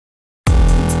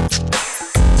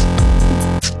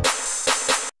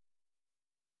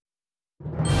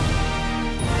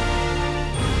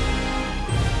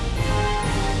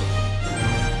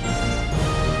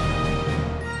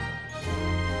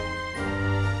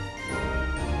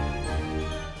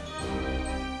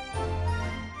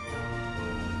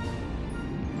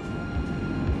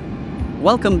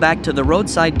Welcome back to the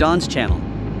Roadside Dawns channel.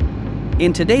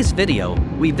 In today's video,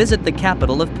 we visit the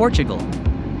capital of Portugal.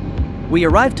 We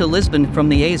arrived to Lisbon from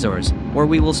the Azores, where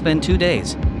we will spend 2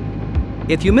 days.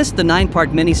 If you missed the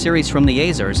 9-part mini-series from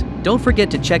the Azores, don't forget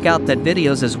to check out that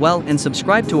videos as well and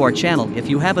subscribe to our channel if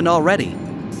you haven't already.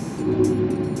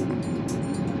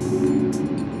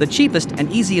 The cheapest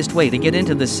and easiest way to get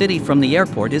into the city from the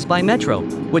airport is by metro,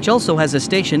 which also has a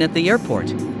station at the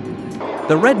airport.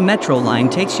 The red metro line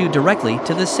takes you directly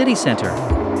to the city center.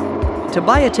 To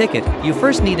buy a ticket, you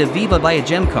first need a Viva by a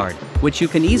Gem card, which you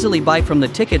can easily buy from the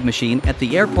ticket machine at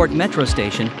the airport metro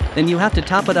station, then you have to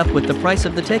top it up with the price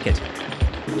of the ticket.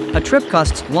 A trip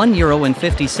costs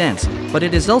 €1.50, but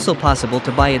it is also possible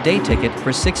to buy a day ticket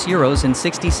for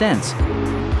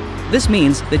 €6.60. This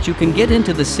means that you can get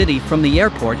into the city from the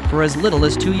airport for as little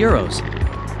as €2.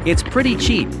 It's pretty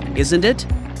cheap, isn't it?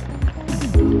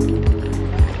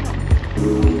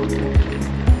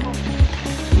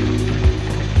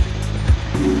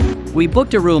 We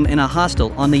booked a room in a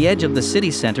hostel on the edge of the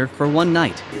city center for 1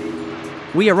 night.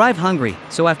 We arrive hungry,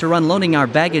 so after unloading our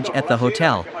baggage at the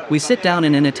hotel, we sit down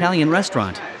in an Italian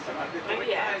restaurant.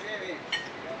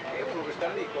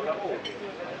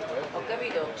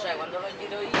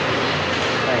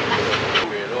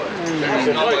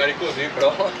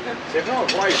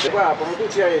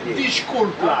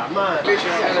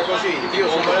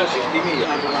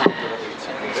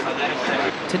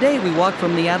 Today we walk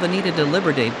from the Avenida de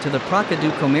Liberdade to the Praça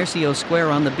do Comércio Square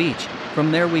on the beach.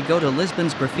 From there we go to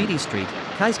Lisbon's Graffiti Street,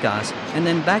 Tagus, and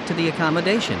then back to the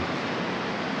accommodation.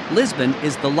 Lisbon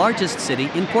is the largest city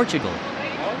in Portugal.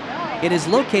 It is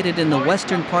located in the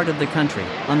western part of the country,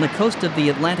 on the coast of the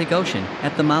Atlantic Ocean,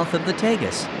 at the mouth of the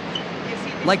Tagus.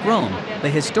 Like Rome, the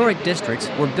historic districts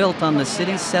were built on the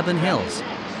city's 7 hills.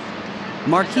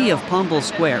 Marquis of Pombal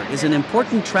Square is an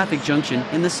important traffic junction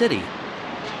in the city.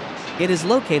 It is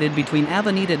located between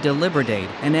Avenida de Liberdade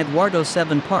and Eduardo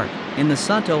VII Park, in the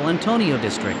Santo Antonio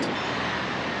district.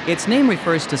 Its name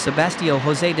refers to Sebastião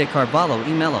José de Carvalho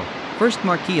e Melo, first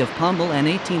Marquis of Pombal and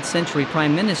 18th century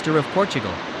Prime Minister of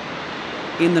Portugal.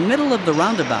 In the middle of the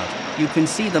roundabout, you can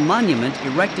see the monument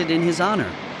erected in his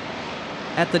honor.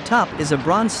 At the top is a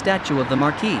bronze statue of the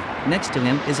Marquis, next to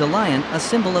him is a lion, a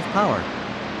symbol of power.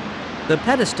 The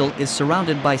pedestal is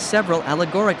surrounded by several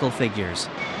allegorical figures.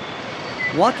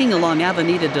 Walking along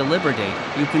Avenida de Liberdade,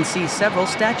 you can see several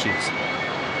statues.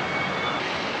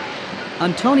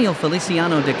 Antonio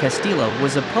Feliciano de Castillo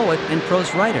was a poet and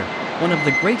prose writer, one of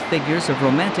the great figures of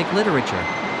Romantic literature.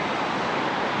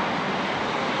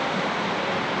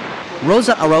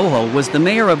 Rosa Araujo was the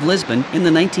mayor of Lisbon in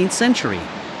the 19th century.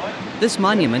 This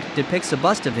monument depicts a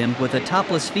bust of him with a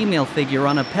topless female figure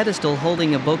on a pedestal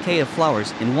holding a bouquet of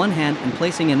flowers in one hand and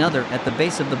placing another at the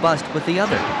base of the bust with the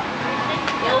other.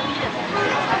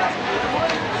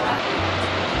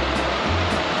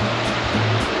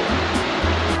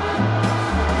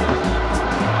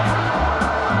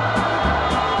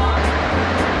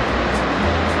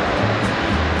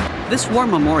 This war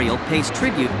memorial pays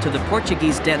tribute to the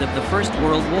Portuguese dead of the First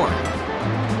World War.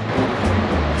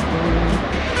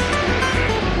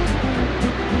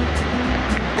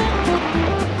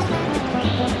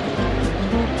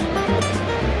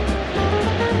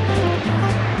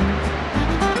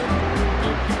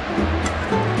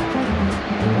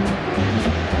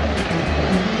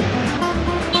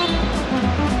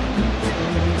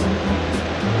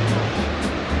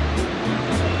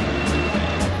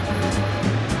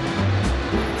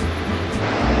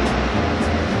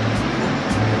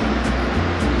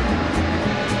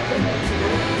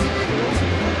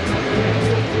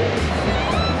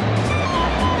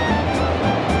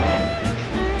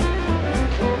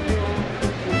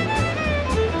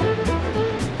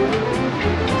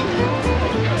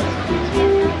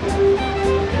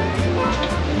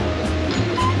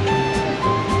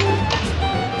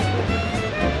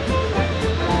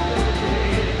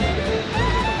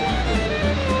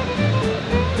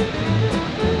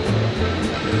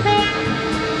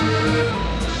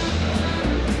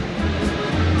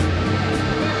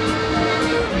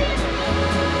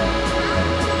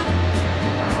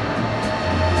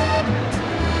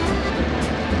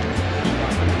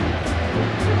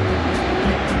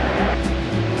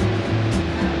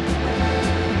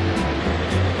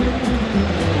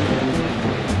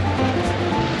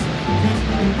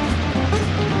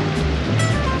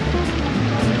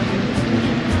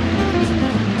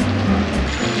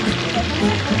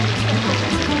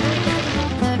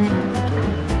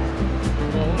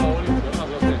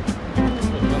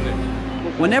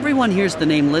 When everyone hears the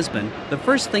name Lisbon, the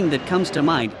first thing that comes to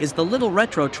mind is the little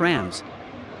retro trams.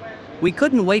 We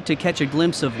couldn't wait to catch a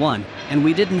glimpse of one, and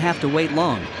we didn't have to wait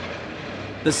long.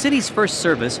 The city's first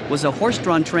service was a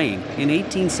horse-drawn train in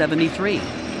 1873.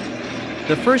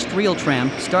 The first real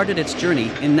tram started its journey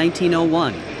in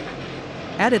 1901.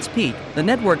 At its peak, the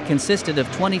network consisted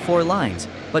of 24 lines,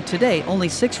 but today only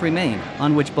 6 remain,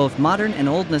 on which both modern and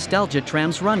old nostalgia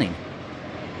trams running.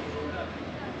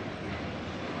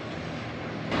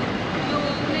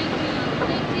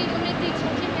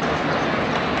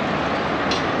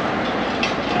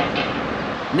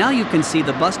 Now you can see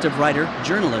the bust of writer,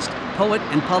 journalist, poet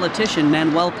and politician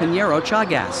Manuel Pinheiro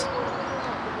Chagas.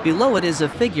 Below it is a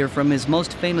figure from his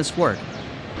most famous work,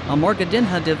 A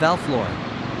Morgadinha de Valflor.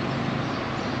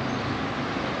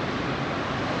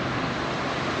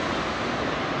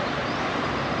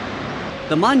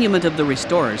 The Monument of the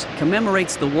Restorers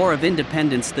commemorates the War of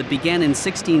Independence that began in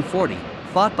 1640,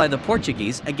 fought by the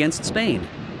Portuguese against Spain.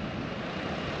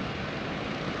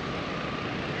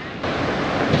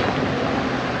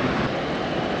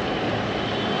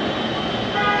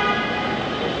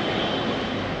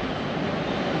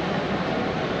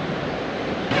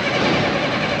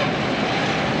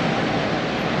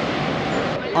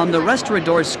 On the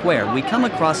Restauradores Square we come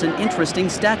across an interesting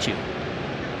statue.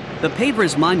 The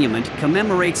Pavers Monument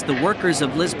commemorates the workers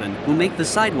of Lisbon who make the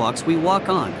sidewalks we walk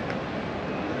on.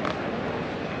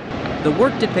 The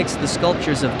work depicts the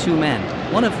sculptures of 2 men,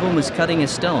 one of whom is cutting a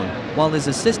stone, while his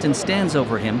assistant stands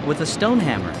over him with a stone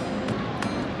hammer.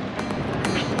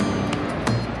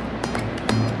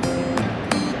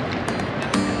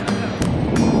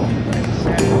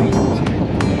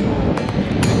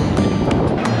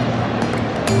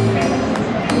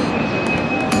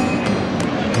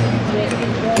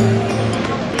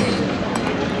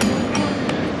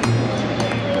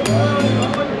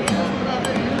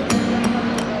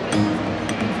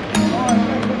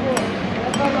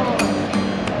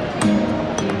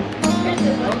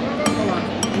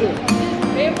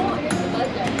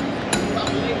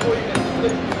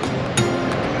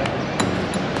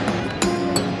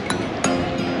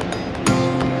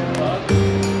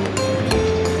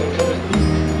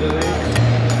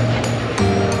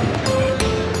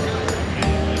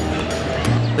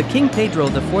 King Pedro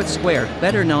IV Square,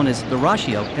 better known as the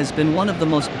Ratio, has been one of the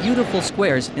most beautiful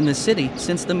squares in the city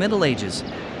since the Middle Ages.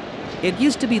 It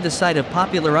used to be the site of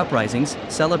popular uprisings,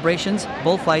 celebrations,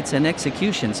 bullfights and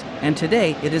executions, and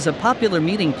today it is a popular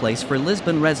meeting place for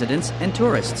Lisbon residents and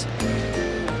tourists.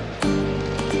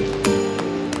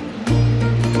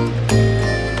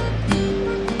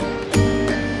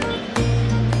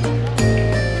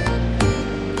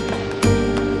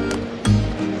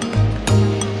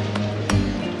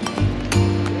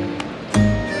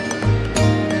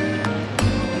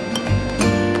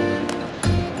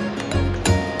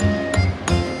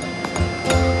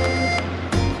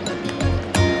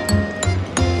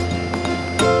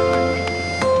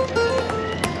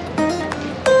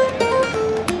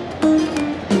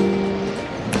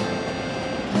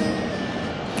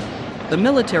 The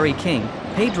military king,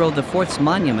 Pedro IV's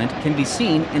monument can be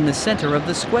seen in the center of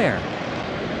the square.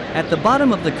 At the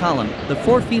bottom of the column, the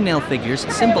 4 female figures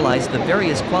symbolize the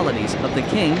various qualities of the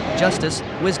king: justice,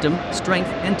 wisdom, strength,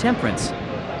 and temperance.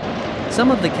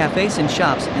 Some of the cafes and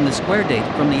shops in the square date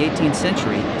from the 18th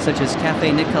century, such as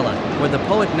Café Nicola, where the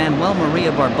poet Manuel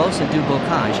Maria Barbosa do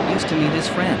Bocage used to meet his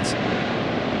friends.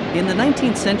 In the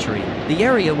 19th century, the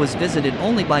area was visited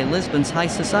only by Lisbon's high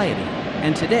society,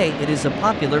 and today it is a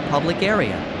popular public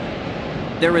area.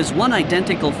 There is one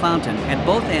identical fountain at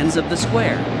both ends of the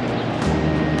square.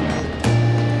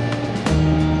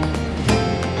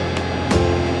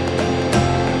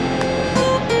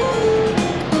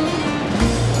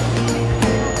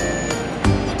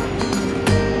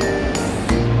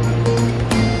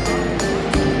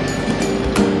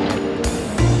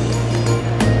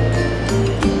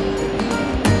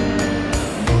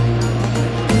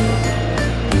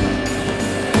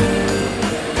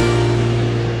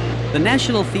 The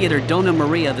National Theatre Dona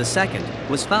Maria II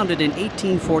was founded in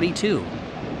 1842.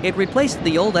 It replaced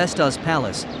the old Estes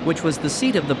Palace, which was the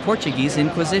seat of the Portuguese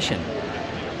Inquisition.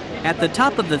 At the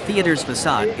top of the theatre's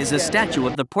facade is a statue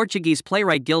of the Portuguese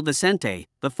playwright Gil Vicente,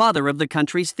 the father of the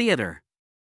country's theatre.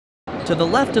 To the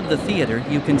left of the theatre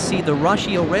you can see the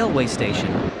Ratio railway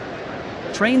station.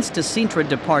 Trains to Sintra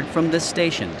depart from this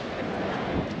station.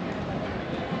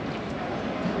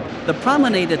 The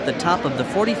promenade at the top of the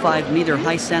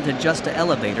 45-meter-high Santa Justa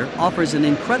elevator offers an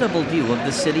incredible view of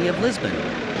the city of Lisbon.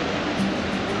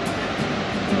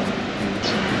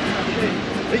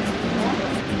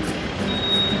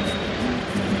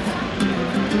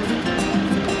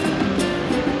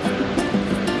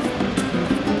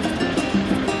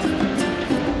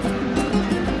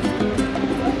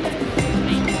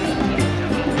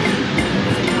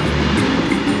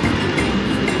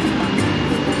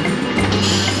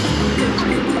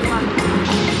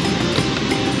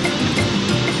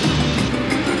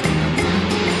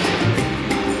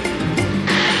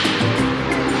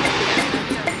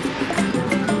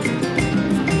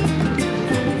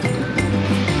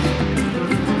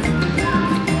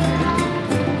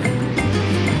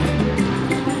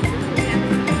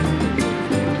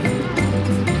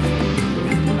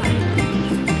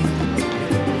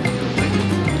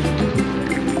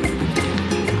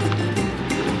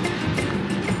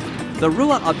 The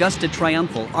Rua Augusta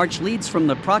Triumphal Arch leads from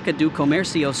the Praça do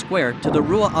Comércio Square to the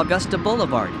Rua Augusta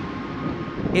Boulevard.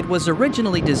 It was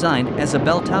originally designed as a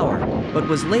bell tower, but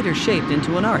was later shaped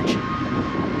into an arch.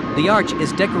 The arch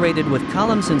is decorated with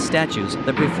columns and statues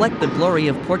that reflect the glory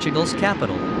of Portugal's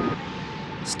capital.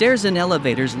 Stairs and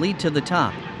elevators lead to the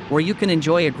top, where you can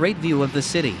enjoy a great view of the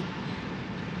city.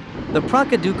 The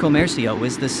Praça do Comércio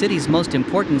is the city's most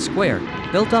important square,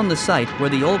 built on the site where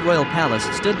the old royal palace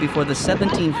stood before the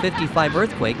 1755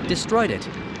 earthquake destroyed it.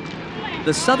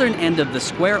 The southern end of the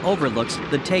square overlooks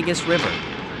the Tagus River.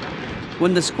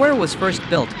 When the square was first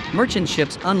built, merchant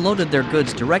ships unloaded their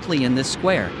goods directly in this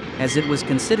square, as it was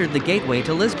considered the gateway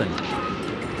to Lisbon.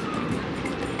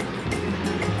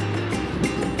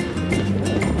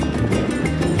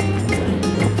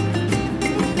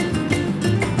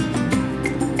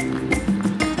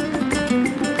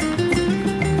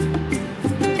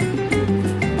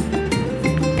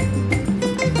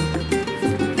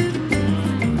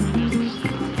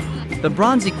 The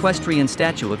bronze equestrian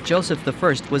statue of Joseph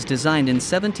I was designed in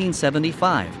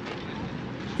 1775.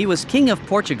 He was king of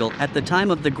Portugal at the time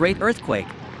of the Great Earthquake,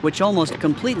 which almost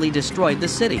completely destroyed the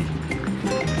city.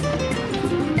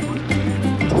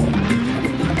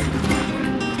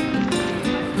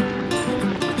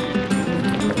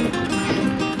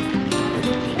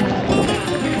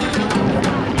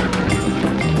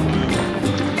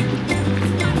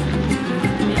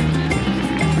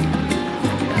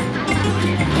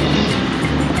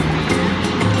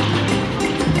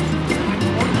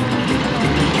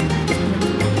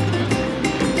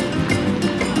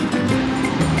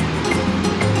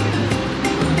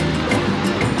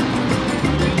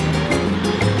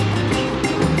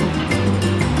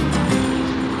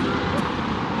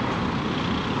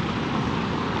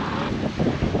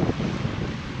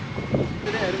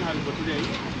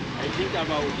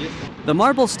 The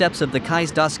marble steps of the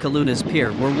Cais das Colunas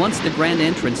Pier were once the grand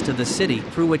entrance to the city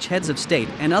through which heads of state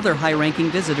and other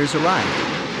high-ranking visitors arrived.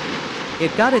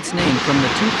 It got its name from the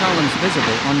two columns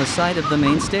visible on the side of the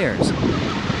main stairs.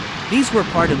 These were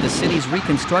part of the city's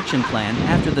reconstruction plan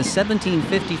after the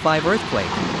 1755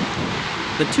 earthquake.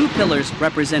 The two pillars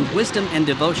represent wisdom and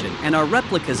devotion and are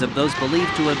replicas of those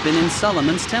believed to have been in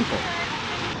Solomon's temple.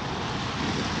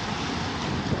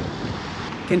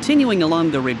 Continuing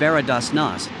along the Ribeira das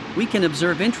Nas, we can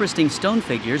observe interesting stone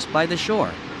figures by the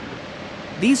shore.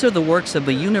 These are the works of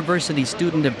a university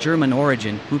student of German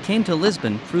origin who came to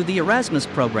Lisbon through the Erasmus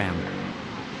program.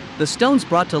 The stones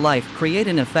brought to life create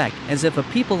an effect as if a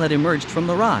people had emerged from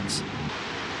the rocks.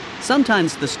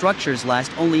 Sometimes the structures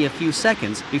last only a few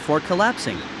seconds before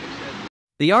collapsing.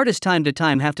 The artist time to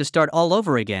time have to start all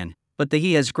over again, but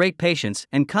he has great patience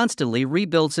and constantly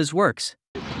rebuilds his works.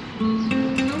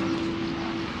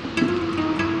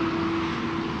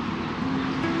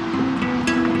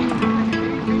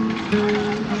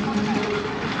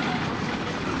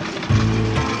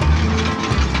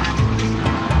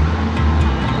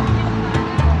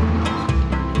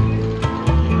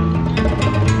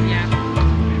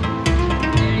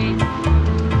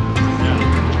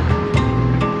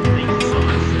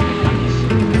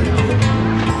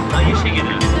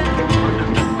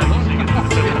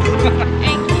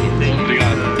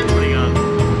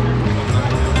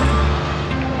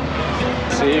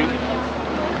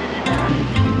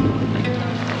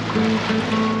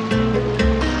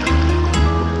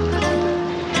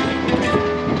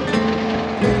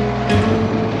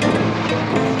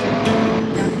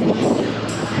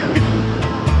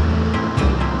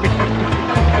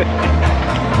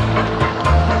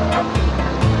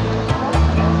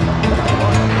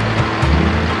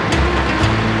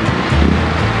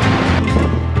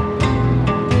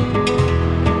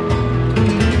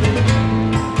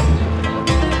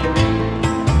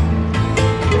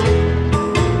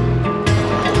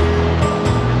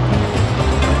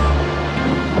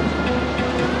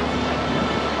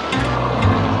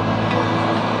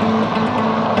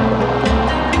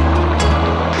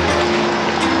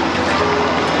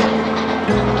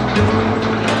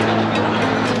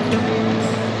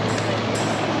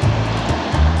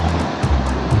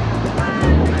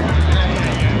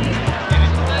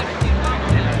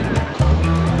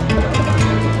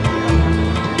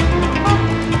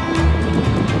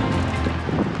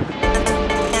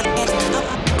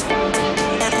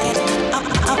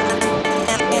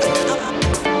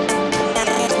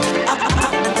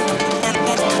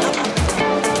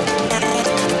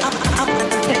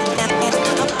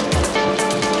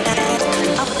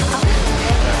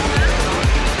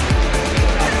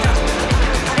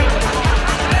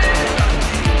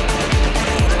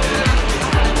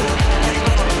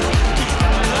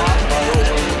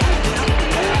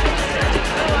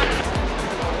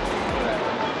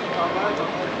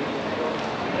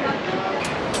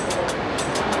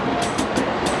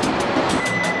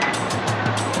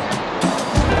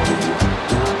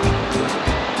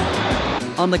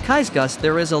 On the Tagus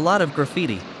there is a lot of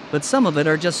graffiti, but some of it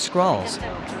are just scrawls.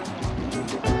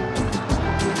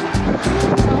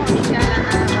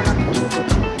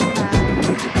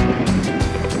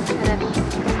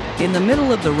 In the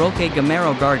middle of the Roque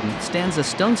Gamero garden stands a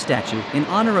stone statue in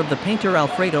honor of the painter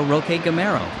Alfredo Roque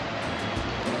Gamero.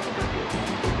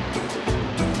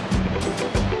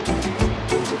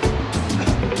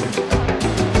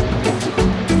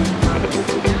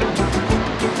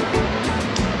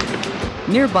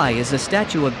 Nearby is a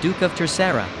statue of Duke of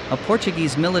Terceira, a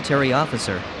Portuguese military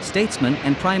officer, statesman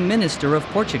and Prime Minister of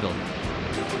Portugal.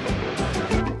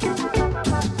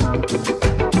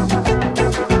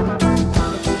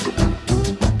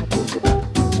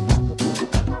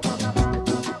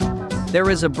 There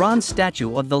is a bronze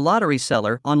statue of the lottery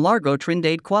seller on Largo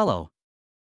Trindade Qualo.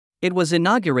 It was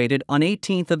inaugurated on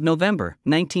 18th of November,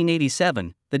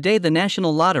 1987, the day the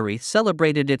National Lottery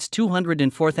celebrated its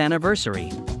 204th anniversary.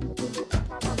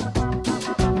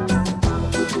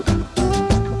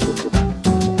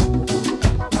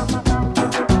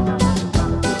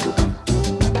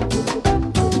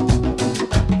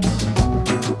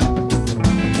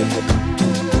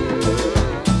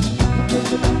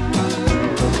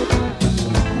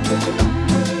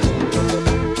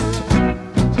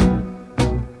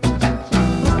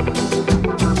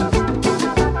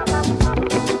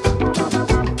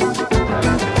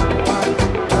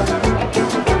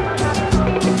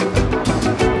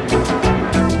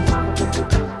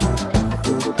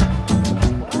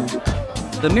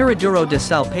 The Miraduro de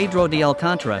São Pedro de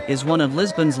Alcântara is one of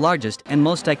Lisbon's largest and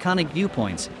most iconic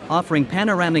viewpoints, offering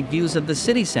panoramic views of the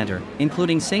city center,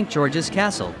 including St. George's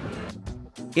Castle.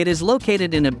 It is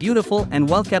located in a beautiful and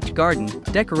well-kept garden,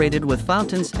 decorated with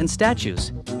fountains and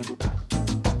statues.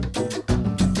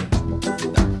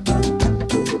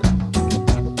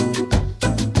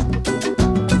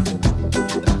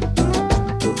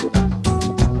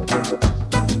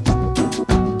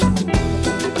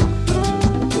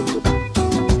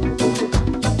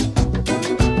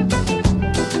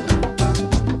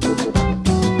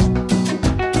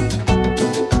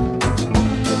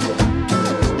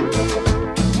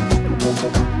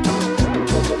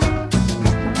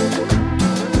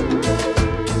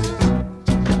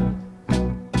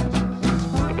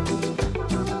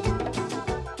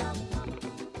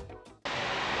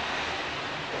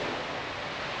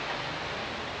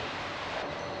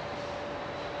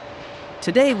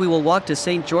 Today we will walk to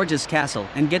St. George's Castle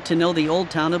and get to know the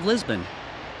old town of Lisbon.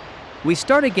 We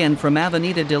start again from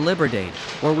Avenida de Liberdade,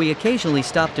 where we occasionally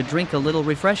stop to drink a little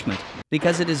refreshment,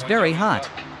 because it is very hot.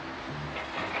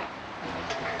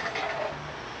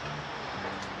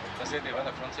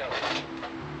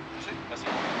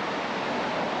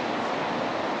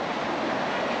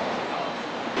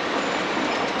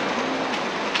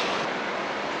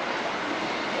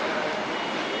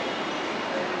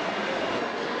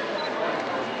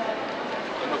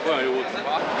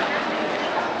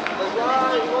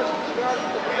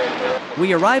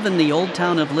 We arrive in the old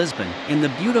town of Lisbon, in the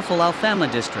beautiful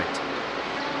Alfama district.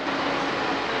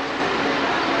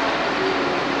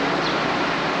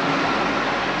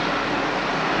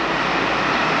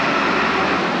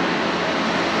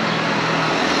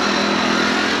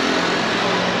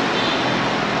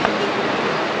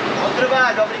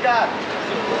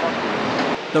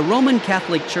 The Roman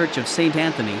Catholic Church of St.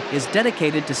 Anthony is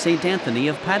dedicated to St. Anthony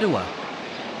of Padua.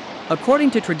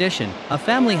 According to tradition, a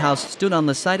family house stood on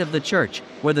the site of the church,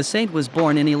 where the saint was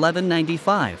born in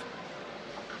 1195.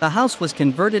 The house was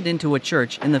converted into a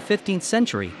church in the 15th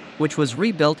century, which was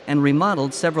rebuilt and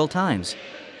remodeled several times.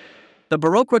 The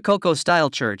Baroque Rococo style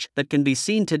church that can be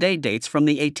seen today dates from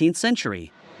the 18th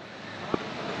century.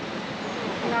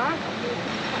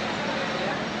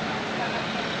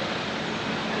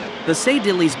 The Sé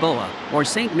de Lisboa, or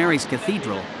St. Mary's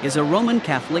Cathedral, is a Roman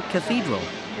Catholic cathedral.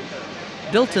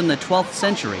 Built in the 12th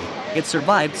century, it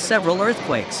survived several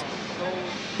earthquakes.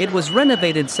 It was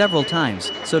renovated several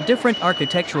times, so different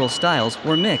architectural styles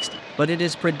were mixed, but it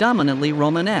is predominantly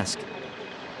Romanesque.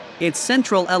 Its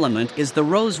central element is the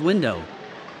rose window.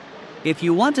 If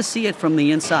you want to see it from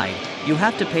the inside, you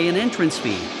have to pay an entrance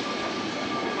fee.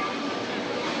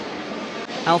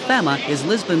 Alfama is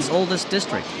Lisbon's oldest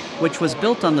district, which was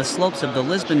built on the slopes of the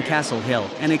Lisbon Castle Hill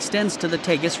and extends to the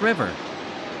Tagus River.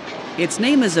 Its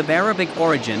name is of Arabic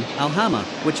origin, Alhama,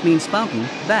 which means fountain,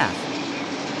 bath.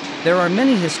 There are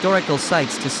many historical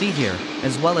sites to see here,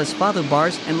 as well as fado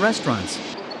bars and restaurants.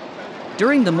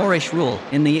 During the Moorish rule,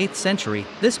 in the 8th century,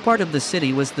 this part of the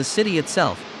city was the city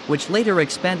itself, which later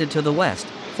expanded to the west,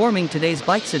 forming today's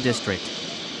Baixa district.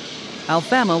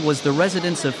 Alfama was the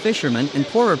residence of fishermen and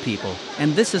poorer people,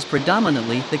 and this is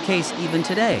predominantly the case even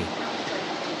today.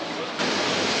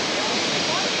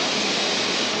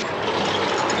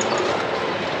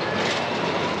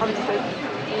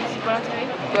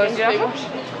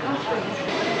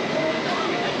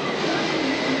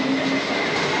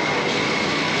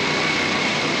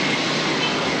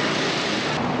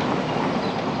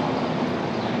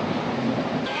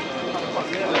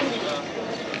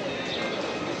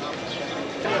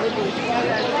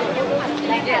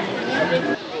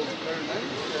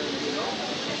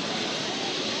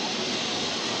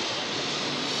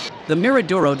 The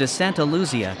Miradoro de Santa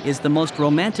Luzia is the most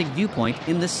romantic viewpoint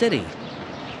in the city.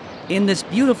 In this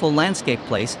beautiful landscape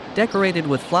place, decorated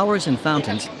with flowers and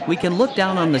fountains, we can look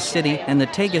down on the city and the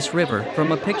Tagus River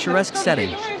from a picturesque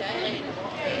setting.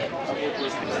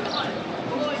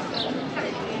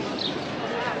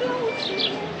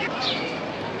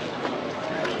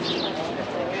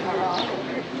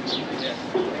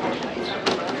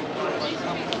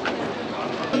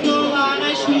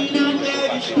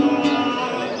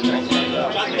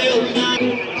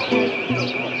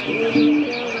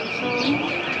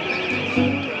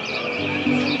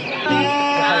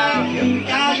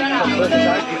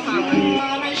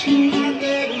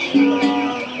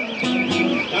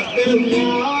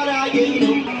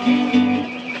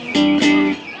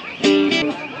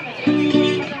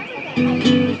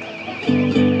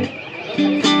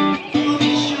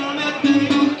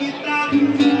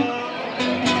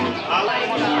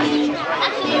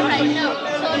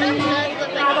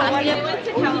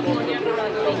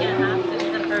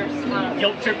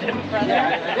 Guilt tripped him.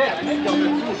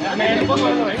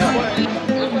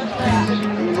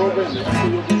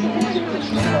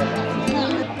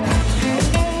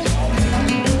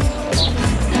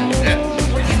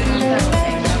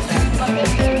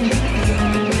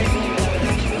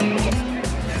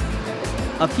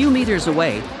 A few meters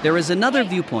away, there is another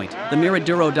viewpoint, the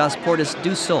Miradoro das Portas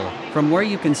do Sol, from where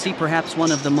you can see perhaps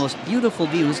one of the most beautiful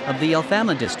views of the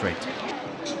Alfama district.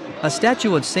 A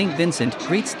statue of Saint Vincent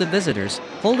greets the visitors,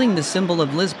 holding the symbol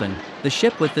of Lisbon, the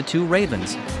ship with the two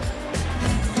ravens.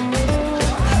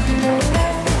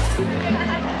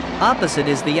 Opposite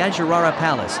is the Ajarara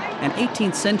Palace, an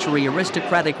 18th century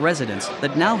aristocratic residence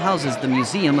that now houses the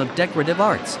Museum of Decorative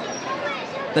Arts.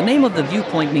 The name of the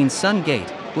viewpoint means Sun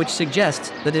Gate, which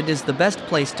suggests that it is the best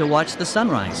place to watch the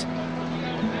sunrise.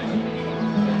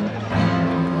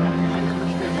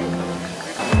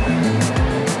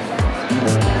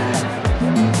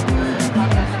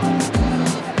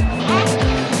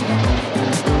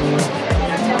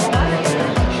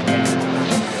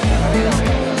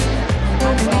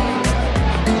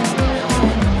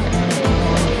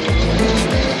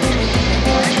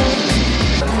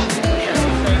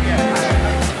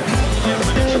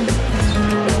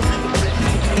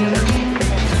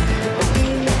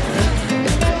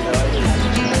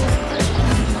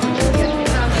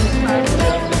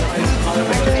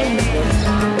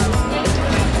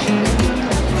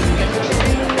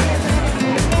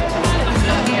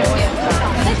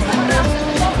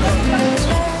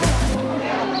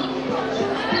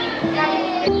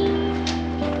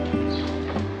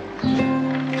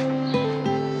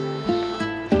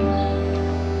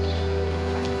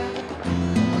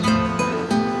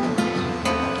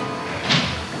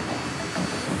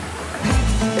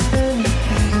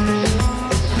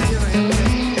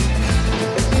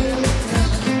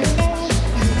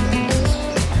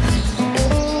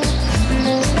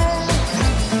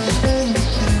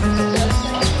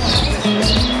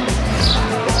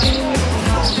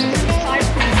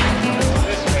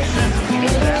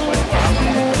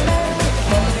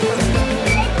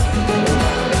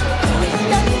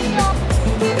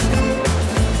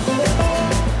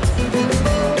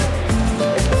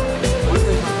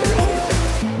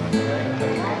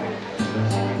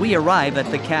 We arrive at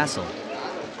the castle.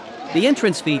 The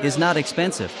entrance fee is not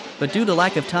expensive, but due to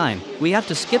lack of time, we have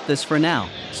to skip this for now,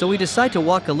 so we decide to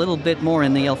walk a little bit more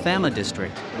in the Alfama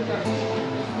district.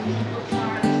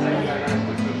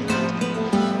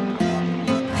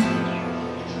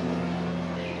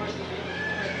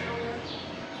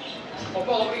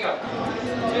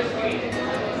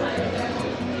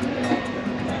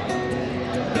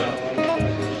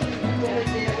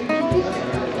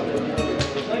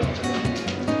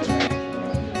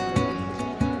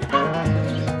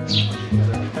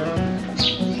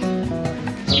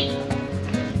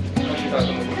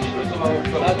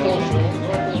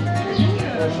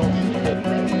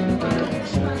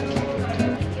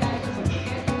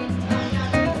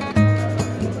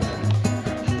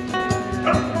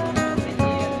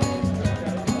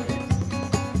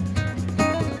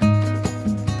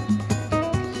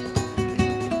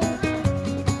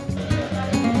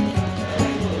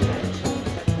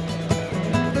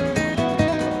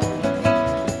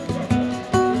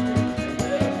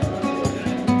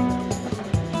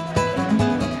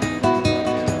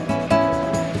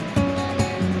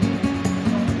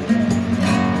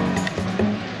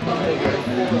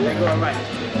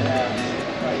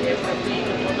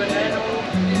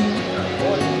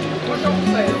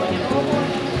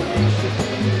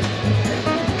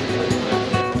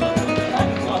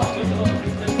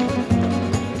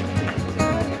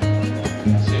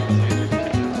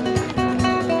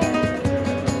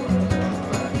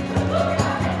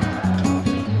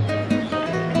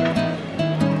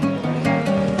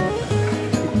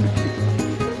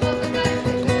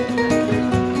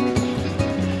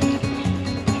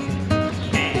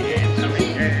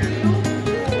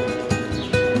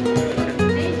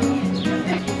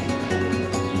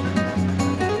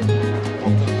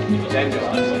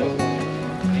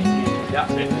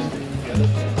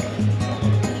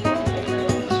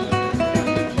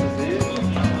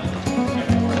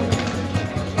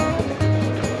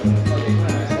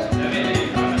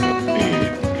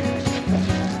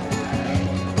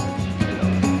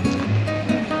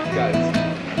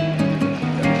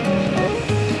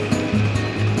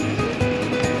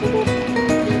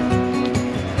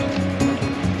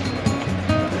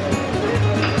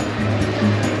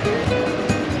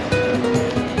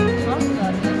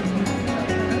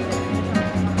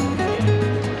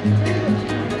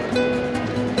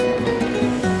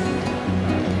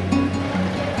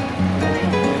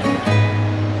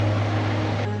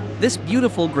 This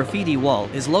beautiful graffiti wall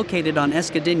is located on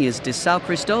Escadinhas de São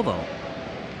Cristóvão.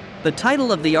 The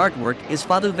title of the artwork is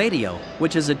Fado Video,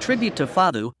 which is a tribute to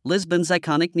Fado, Lisbon's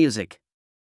iconic music.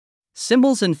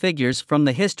 Symbols and figures from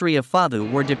the history of Fado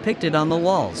were depicted on the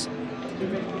walls.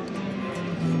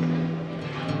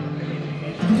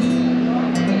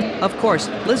 Of course,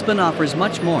 Lisbon offers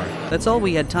much more. That's all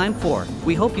we had time for.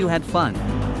 We hope you had fun.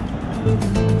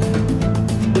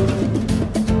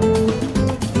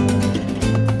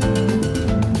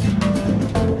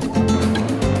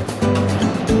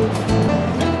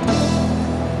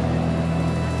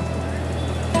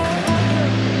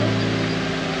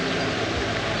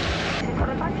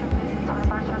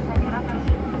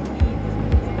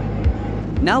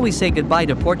 Now we say goodbye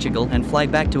to Portugal and fly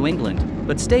back to England,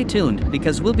 but stay tuned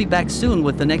because we'll be back soon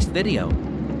with the next video.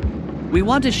 We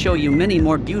want to show you many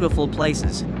more beautiful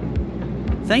places.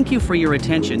 Thank you for your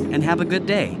attention and have a good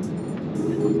day.